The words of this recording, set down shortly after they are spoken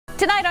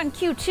Tonight on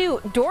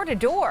Q2, door to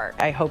door.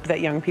 I hope that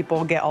young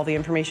people get all the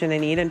information they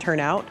need and turn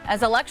out.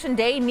 As Election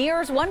Day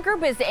nears, one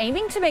group is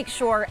aiming to make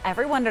sure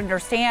everyone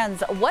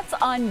understands what's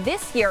on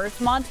this year's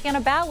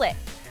Montana ballot.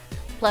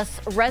 Plus,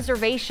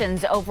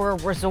 reservations over a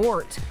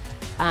resort.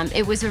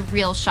 It was a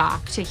real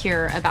shock to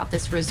hear about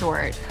this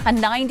resort. A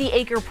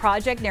 90-acre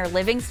project near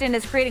Livingston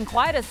is creating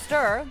quite a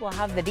stir. We'll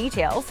have the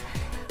details.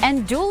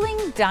 And dueling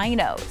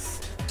dinos.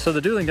 So the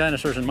dueling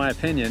dinosaurs, in my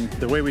opinion,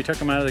 the way we took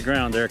them out of the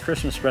ground, they're a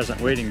Christmas present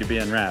waiting to be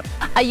unwrapped.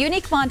 A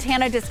unique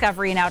Montana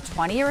discovery now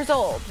 20 years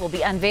old will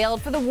be unveiled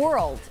for the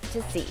world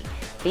to see.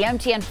 The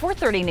MTN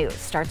 430 news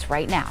starts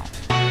right now.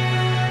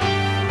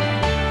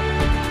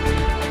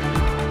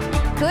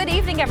 Good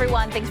evening,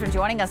 everyone. Thanks for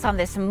joining us on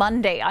this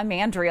Monday. I'm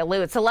Andrea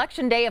Lutz.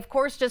 Election Day, of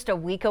course, just a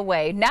week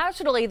away.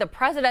 Nationally, the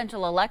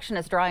presidential election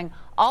is drawing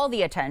all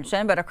the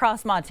attention, but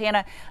across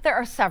Montana, there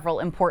are several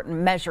important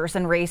measures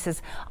and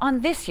races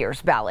on this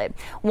year's ballot.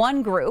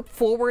 One group,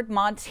 Forward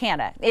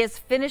Montana, is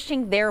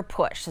finishing their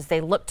push as they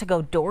look to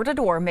go door to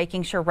door,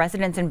 making sure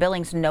residents in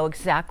Billings know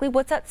exactly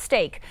what's at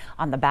stake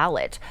on the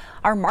ballot.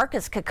 Our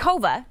Marcus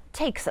Kakova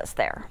takes us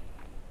there.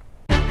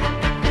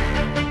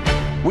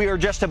 We are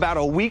just about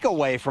a week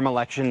away from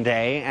Election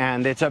Day,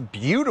 and it's a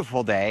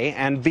beautiful day.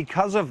 And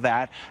because of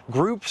that,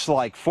 groups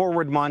like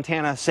Forward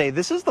Montana say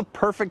this is the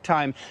perfect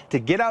time to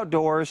get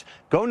outdoors,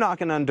 go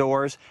knocking on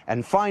doors,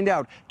 and find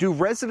out, do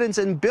residents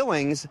in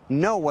Billings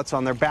know what's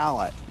on their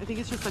ballot? I think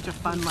it's just such a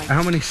fun,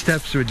 How many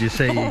steps would you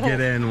say you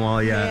get in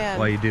while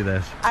you do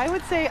this? I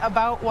would say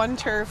about one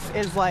turf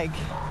is like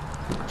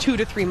 2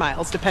 to 3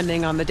 miles,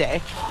 depending on the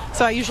day.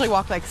 So I usually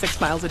walk like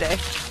 6 miles a day.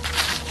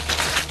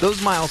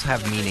 Those miles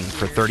have meaning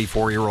for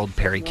 34-year-old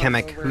Perry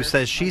Kemick, who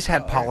says she's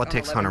had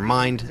politics on her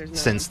mind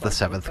since the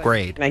 7th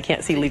grade. And I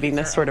can't see leaving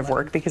this sort of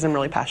work because I'm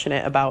really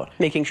passionate about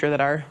making sure that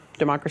our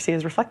democracy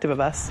is reflective of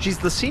us. She's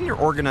the senior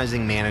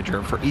organizing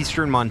manager for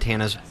Eastern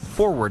Montana's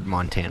Forward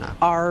Montana.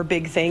 Our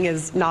big thing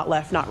is not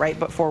left, not right,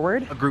 but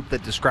forward. A group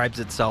that describes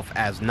itself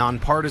as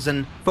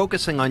nonpartisan,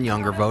 focusing on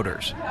younger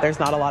voters. There's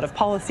not a lot of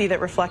policy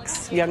that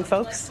reflects young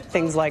folks.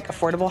 Things like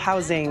affordable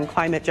housing,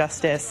 climate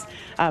justice,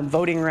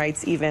 voting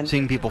rights even.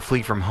 Seeing people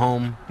flee from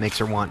home makes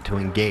her want to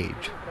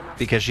engage,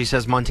 because she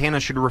says Montana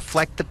should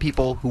reflect the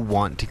people who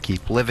want to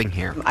keep living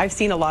here. I've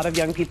seen a lot of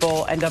young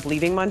people end up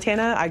leaving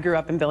Montana. I grew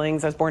up in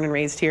Billings. I was born and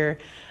raised here.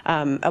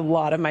 A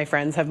lot of my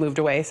friends have moved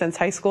away since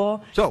high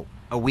school. So,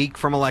 a week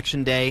from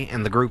Election Day,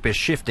 and the group is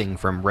shifting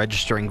from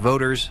registering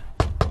voters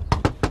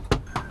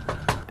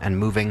and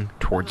moving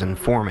towards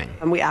informing.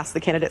 We ask the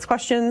candidates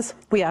questions.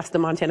 We ask the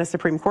Montana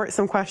Supreme Court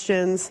some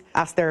questions,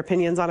 ask their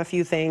opinions on a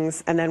few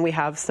things, and then we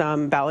have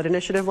some ballot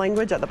initiative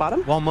language at the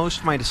bottom. While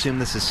most might assume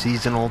this is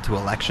seasonal to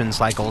election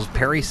cycles,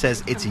 Perry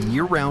says it's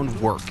year-round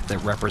work that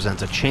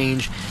represents a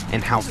change in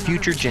how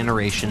future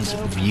generations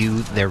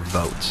view their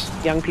votes.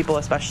 Young people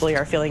especially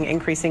are feeling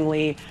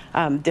increasingly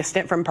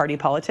distant from party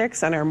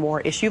politics and are more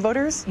issue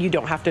voters. You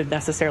don't have to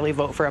necessarily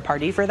vote for a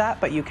party for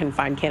that, but you can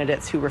find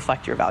candidates who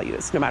reflect your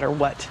values, no matter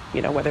what,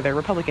 whether they're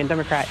Republican,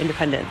 Democrat,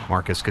 Independent.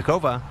 Marcus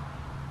Kakova,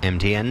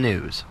 MTN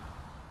News.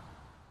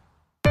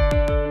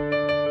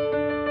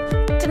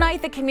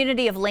 Tonight, the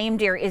community of Lame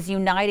Deer is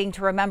uniting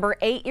to remember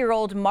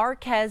 8-year-old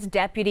Marquez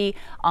deputy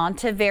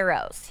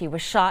Ontiveros. He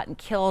was shot and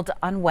killed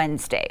on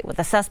Wednesday, with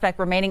the suspect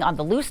remaining on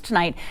the loose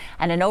tonight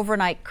and an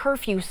overnight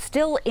curfew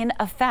still in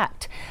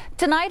effect.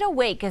 Tonight, a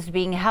wake is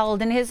being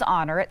held in his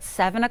honor at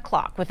 7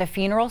 o'clock, with a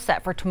funeral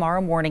set for tomorrow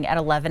morning at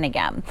 11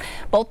 a.m.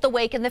 Both the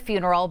wake and the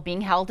funeral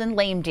being held in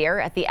Lame Deer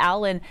at the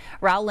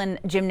Rowland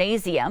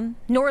Gymnasium.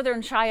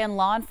 Northern Cheyenne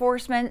law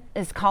enforcement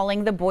is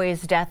calling the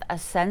boy's death a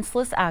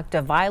senseless act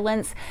of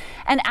violence.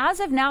 And as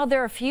of now,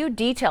 there are few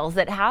details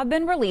that have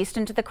been released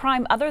into the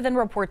crime other than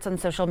reports on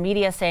social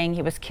media saying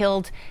he was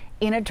killed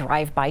in a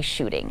drive-by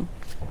shooting.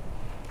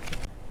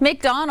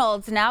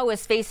 McDonald's now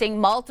is facing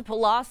multiple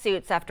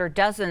lawsuits after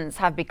dozens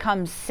have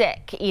become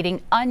sick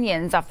eating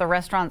onions off the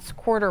restaurant's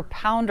Quarter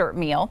Pounder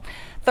meal.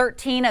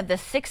 13 of the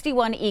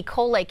 61 E.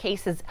 coli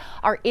cases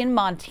are in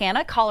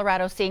Montana,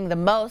 Colorado seeing the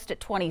most at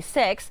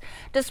 26.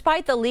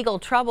 Despite the legal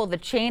trouble, the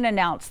chain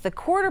announced the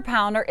Quarter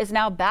Pounder is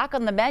now back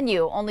on the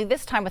menu, only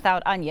this time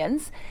without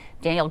onions.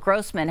 Daniel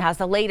Grossman has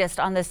the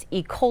latest on this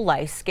E.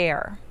 coli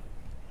scare.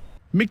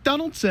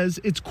 McDonald's says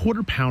its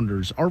Quarter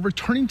Pounders are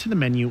returning to the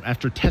menu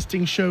after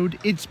testing showed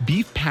its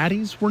beef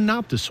patties were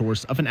not the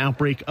source of an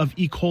outbreak of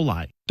E.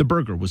 coli. The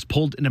burger was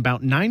pulled in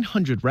about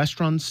 900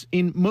 restaurants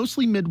in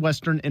mostly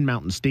Midwestern and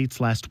Mountain states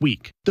last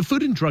week. The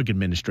Food and Drug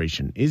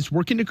Administration is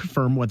working to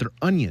confirm whether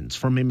onions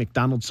from a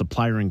McDonald's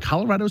supplier in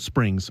Colorado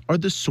Springs are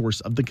the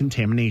source of the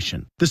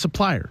contamination. The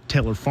supplier,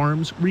 Taylor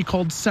Farms,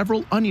 recalled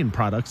several onion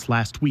products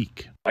last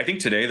week. I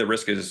think today the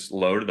risk is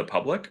low to the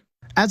public.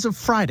 As of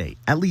Friday,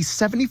 at least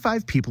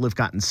 75 people have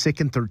gotten sick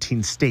in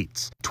 13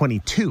 states.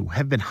 22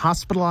 have been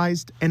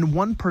hospitalized, and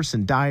 1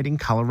 person died in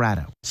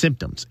Colorado.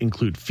 Symptoms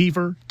include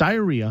fever,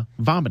 diarrhea,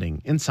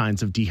 vomiting, and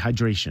signs of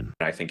dehydration.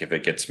 I think if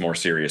it gets more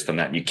serious than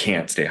that and you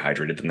can't stay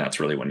hydrated, then that's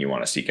really when you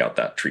want to seek out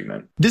that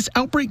treatment. This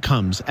outbreak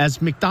comes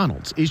as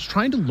McDonald's is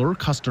trying to lure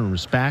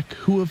customers back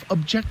who have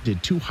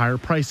objected to higher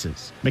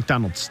prices.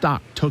 McDonald's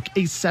stock took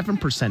a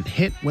 7%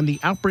 hit when the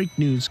outbreak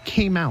news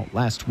came out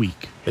last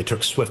week. They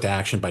took swift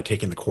action by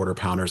taking the Quarter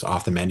Pounders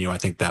off the menu. I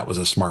think that was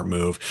a smart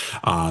move.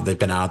 They've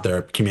been out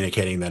there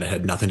communicating that it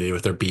had nothing to do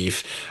with their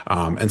beef.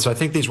 And so I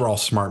think these were all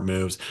smart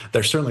moves.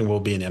 There certainly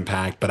will be an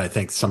impact, but I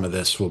think some of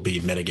this will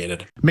be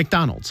mitigated.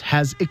 McDonald's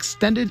has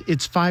extended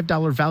its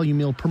 $5 value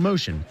meal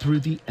promotion through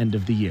the end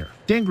of the year.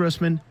 Dan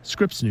Grossman,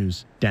 Scripps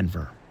News,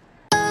 Denver.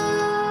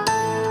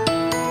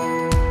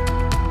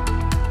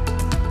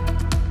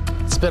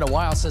 It's been a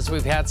while since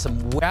we've had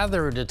some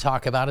weather to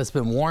talk about. It's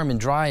been warm and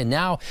dry, and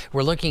now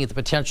we're looking at the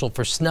potential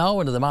for snow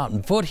into the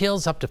mountain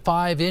foothills, up to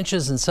 5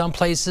 inches in some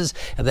places,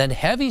 and then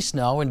heavy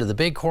snow into the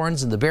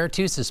Bighorns and the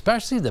Beartooths,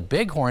 especially the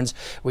Bighorns.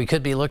 We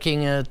could be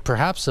looking at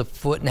perhaps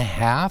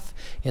 1.5 feet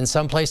in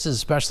some places,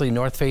 especially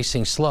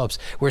north-facing slopes.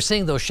 We're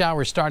seeing those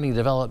showers starting to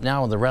develop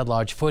now in the Red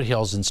Lodge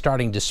foothills and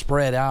starting to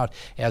spread out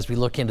as we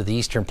look into the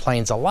eastern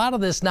plains. A lot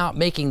of this not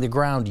making the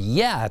ground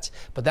yet,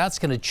 but that's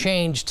going to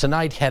change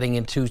tonight heading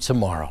into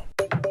tomorrow.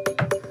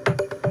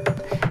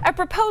 A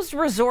proposed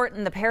resort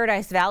in the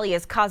Paradise Valley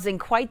is causing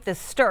quite the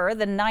stir.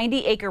 The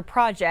 90-acre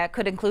project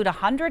could include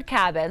 100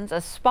 cabins, a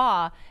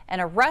spa,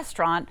 and a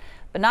restaurant,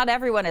 but not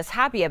everyone is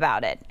happy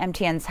about it.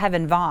 MTN's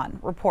Heaven Vaughn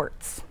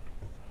reports.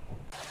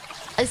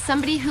 As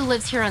somebody who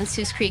lives here on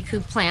Seuss Creek,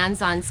 who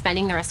plans on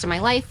spending the rest of my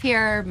life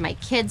here, my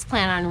kids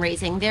plan on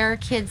raising their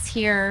kids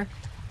here,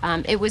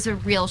 it was a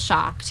real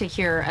shock to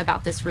hear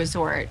about this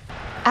resort.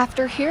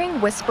 After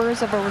hearing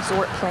whispers of a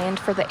resort planned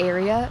for the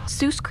area,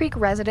 Seuss Creek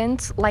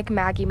residents, like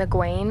Maggie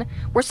McGuane,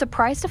 were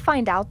surprised to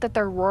find out that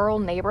their rural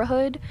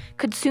neighborhood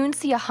could soon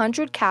see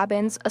 100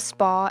 cabins, a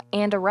spa,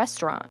 and a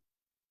restaurant.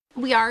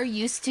 We are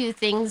used to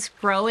things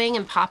growing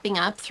and popping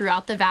up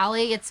throughout the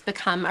valley. It's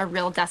become a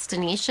real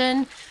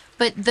destination,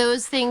 but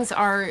those things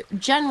are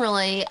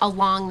generally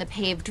along the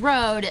paved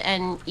road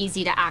and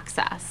easy to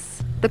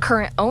access. The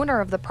current owner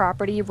of the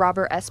property,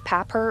 Robert S.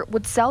 Papper,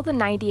 would sell the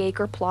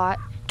 90-acre plot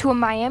to a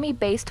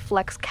Miami-based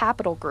Flex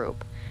Capital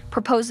Group,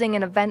 proposing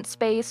an event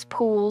space,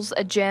 pools,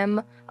 a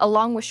gym,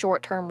 along with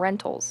short-term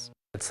rentals.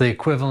 It's the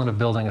equivalent of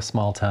building a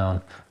small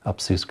town up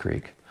Seuss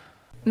Creek.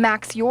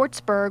 Max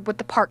Yortzberg with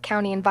the Park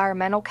County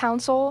Environmental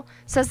Council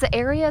says the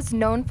area is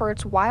known for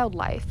its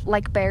wildlife,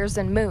 like bears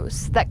and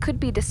moose, that could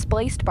be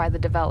displaced by the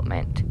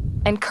development.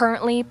 And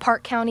currently,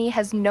 Park County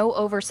has no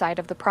oversight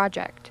of the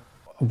project.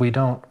 We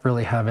don't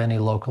really have any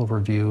local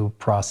review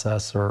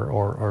process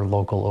or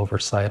local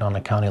oversight on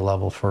a county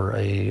level for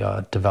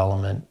a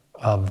development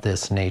of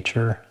this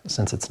nature,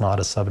 since it's not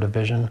a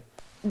subdivision.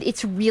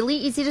 It's really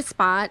easy to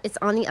spot. It's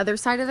on the other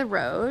side of the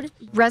road.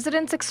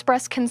 Residents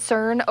express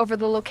concern over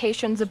the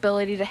location's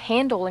ability to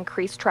handle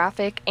increased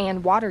traffic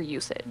and water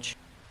usage.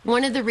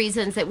 One of the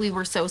reasons that we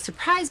were so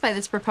surprised by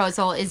this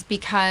proposal is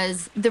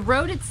because the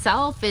road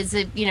itself is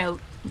a,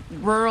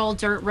 rural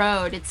dirt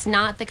road. It's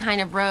not the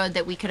kind of road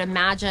that we could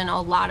imagine a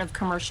lot of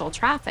commercial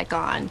traffic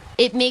on.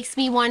 It makes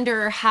me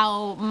wonder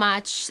how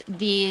much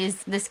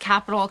this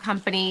capital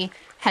company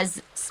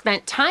has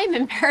spent time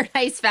in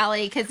Paradise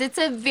Valley, because it's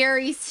a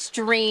very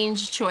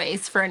strange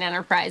choice for an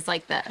enterprise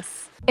like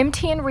this.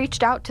 MTN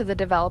reached out to the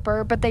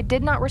developer, but they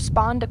did not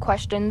respond to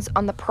questions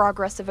on the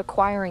progress of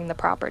acquiring the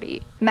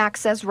property. Max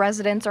says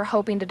residents are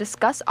hoping to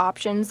discuss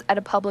options at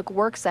a public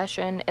work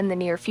session in the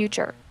near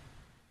future.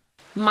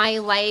 My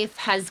life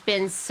has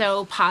been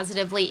so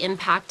positively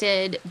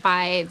impacted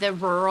by the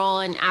rural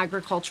and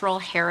agricultural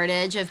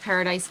heritage of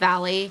Paradise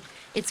Valley.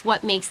 It's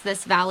what makes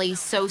this valley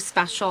so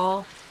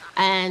special,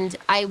 and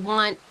I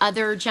want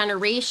other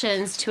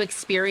generations to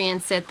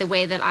experience it the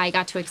way that I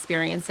got to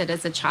experience it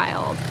as a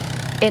child.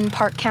 In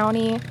Park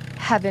County,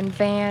 Heaven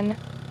Van,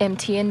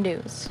 MTN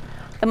News.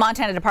 The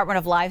Montana Department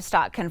of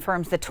Livestock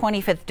confirms the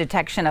 25th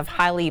detection of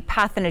highly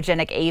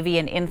pathogenic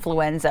avian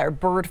influenza, or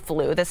bird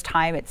flu. This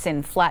time it's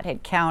in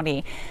Flathead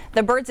County.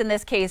 The birds in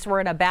this case were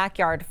in a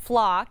backyard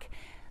flock,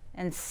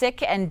 and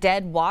sick and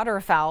dead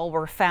waterfowl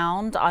were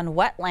found on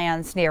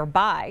wetlands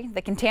nearby.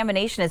 The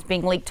contamination is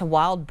being linked to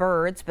wild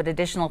birds, but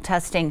additional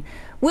testing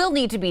will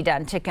need to be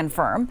done to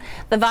confirm.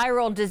 The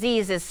viral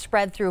disease is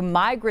spread through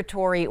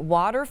migratory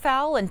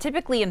waterfowl, and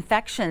typically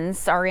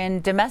infections are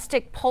in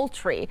domestic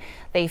poultry.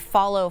 They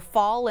follow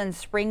fall and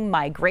spring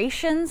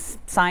migrations.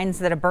 Signs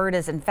that a bird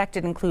is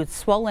infected include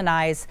swollen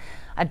eyes,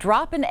 a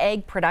drop in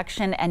egg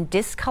production, and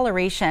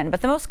discoloration.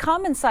 But the most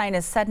common sign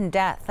is sudden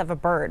death of a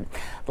bird.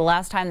 The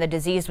last time the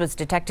disease was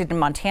detected in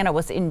Montana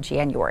was in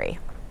January.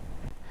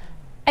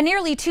 A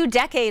nearly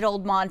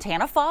 2-decade-old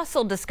Montana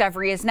fossil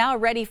discovery is now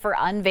ready for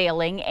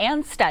unveiling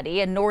and study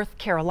in North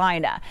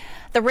Carolina.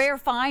 The rare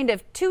find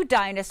of 2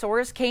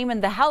 dinosaurs came in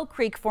the Hell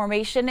Creek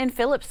Formation in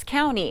Phillips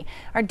County.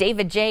 Our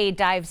David J.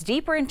 dives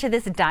deeper into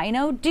this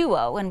dino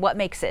duo and what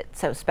makes it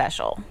so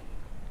special.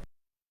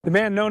 The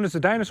man known as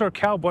the Dinosaur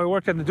Cowboy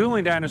worked on the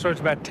dueling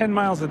dinosaurs about 10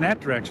 miles in that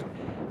direction.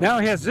 Now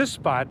he has this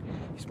spot.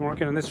 He's been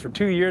working on this for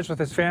 2 years with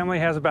his family,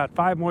 has about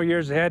 5 more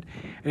years ahead.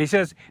 And he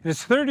says in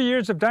his 30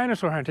 years of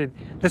dinosaur hunting,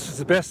 this is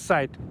the best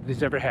sight that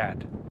he's ever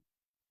had.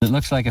 It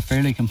looks like a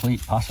fairly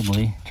complete,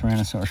 possibly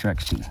Tyrannosaurus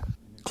rex tooth.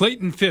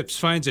 Clayton Phipps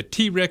finds a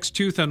T-Rex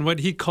tooth on what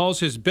he calls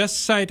his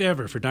best site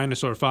ever for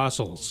dinosaur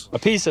fossils. A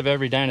piece of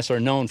every dinosaur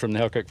known from the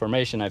Hell Creek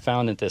Formation I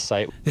found at this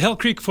site. The Hell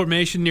Creek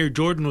Formation near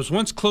Jordan was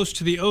once close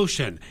to the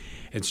ocean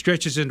and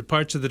stretches into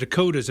parts of the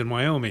Dakotas and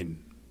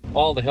Wyoming.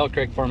 All the Hell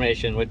Creek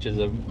Formation, which is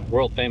a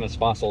world-famous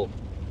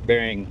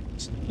fossil-bearing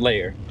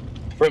layer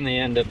from the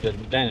end of the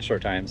dinosaur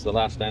times. The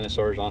last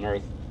dinosaurs on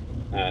Earth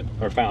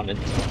are found in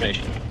this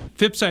formation.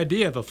 Phipps'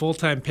 idea of a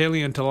full-time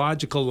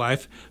paleontological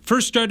life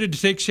first started to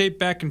take shape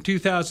back in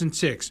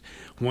 2006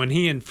 when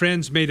he and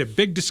friends made a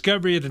big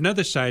discovery at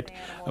another site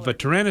of a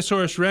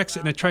Tyrannosaurus rex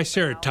and a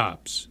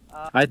Triceratops.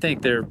 I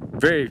think they're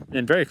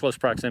in very close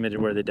proximity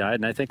to where they died,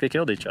 and I think they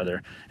killed each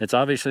other. It's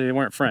obviously they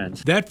weren't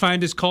friends. That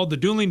find is called the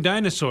Dueling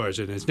Dinosaurs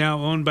and is now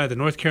owned by the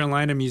North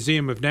Carolina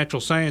Museum of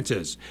Natural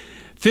Sciences.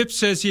 Phipps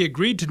says he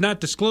agreed to not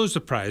disclose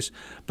the price,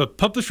 but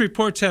published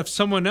reports have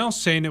someone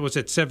else saying it was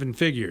at 7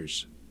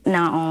 figures.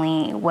 Not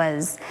only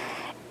was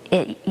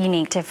it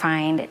unique to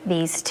find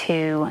these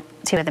two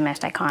of the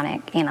most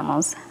iconic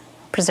animals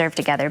preserved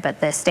together, but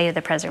the state of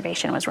the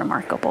preservation was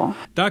remarkable.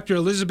 Dr.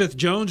 Elizabeth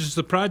Jones is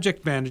the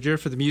project manager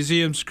for the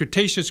museum's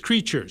Cretaceous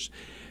Creatures.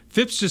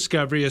 Phipps'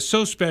 discovery is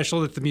so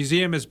special that the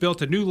museum has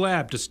built a new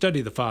lab to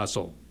study the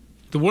fossil.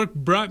 The work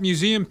brought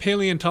museum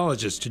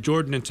paleontologists to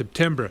Jordan in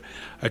September,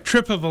 a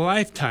trip of a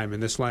lifetime in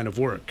this line of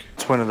work.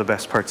 It's one of the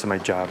best parts of my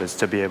job is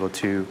to be able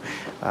to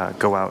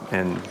go out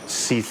and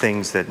see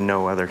things that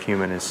no other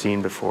human has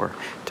seen before,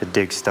 to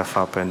dig stuff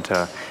up and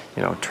to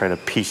try to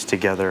piece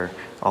together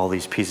all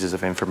these pieces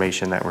of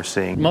information that we're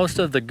seeing. Most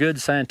of the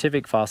good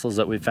scientific fossils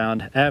that we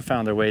found have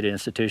found their way to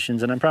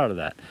institutions, and I'm proud of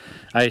that.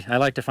 I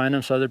like to find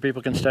them so other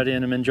people can study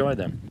them and enjoy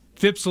them.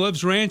 Phipps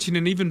loves ranching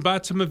and even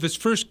bought some of his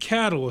first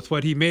cattle with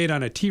what he made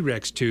on a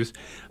T-Rex tooth.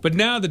 But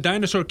now the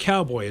Dinosaur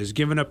Cowboy has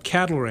given up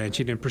cattle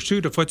ranching in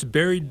pursuit of what's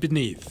buried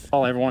beneath.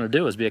 All I ever wanted to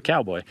do was be a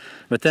cowboy.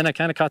 But then I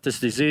kind of caught this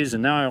disease,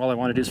 and now all I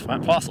want to do is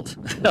find fossils.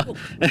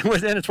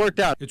 And it's worked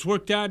out. It's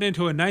worked out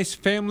into a nice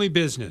family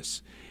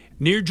business.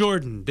 Near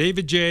Jordan,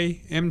 David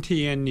J.,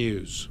 MTN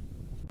News.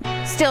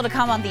 Still to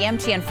come on the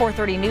MTN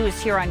 430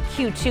 News here on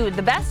Q2,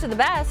 the best of the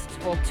best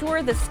will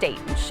tour the state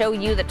and show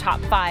you the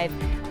top 5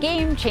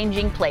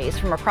 game-changing plays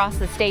from across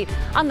the state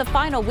on the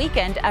final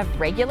weekend of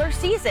regular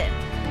season.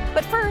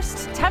 But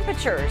first,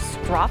 temperatures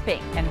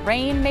dropping and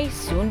rain may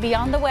soon be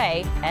on the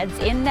way. Ed's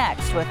in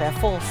next with a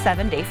full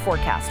 7-day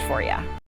forecast for you.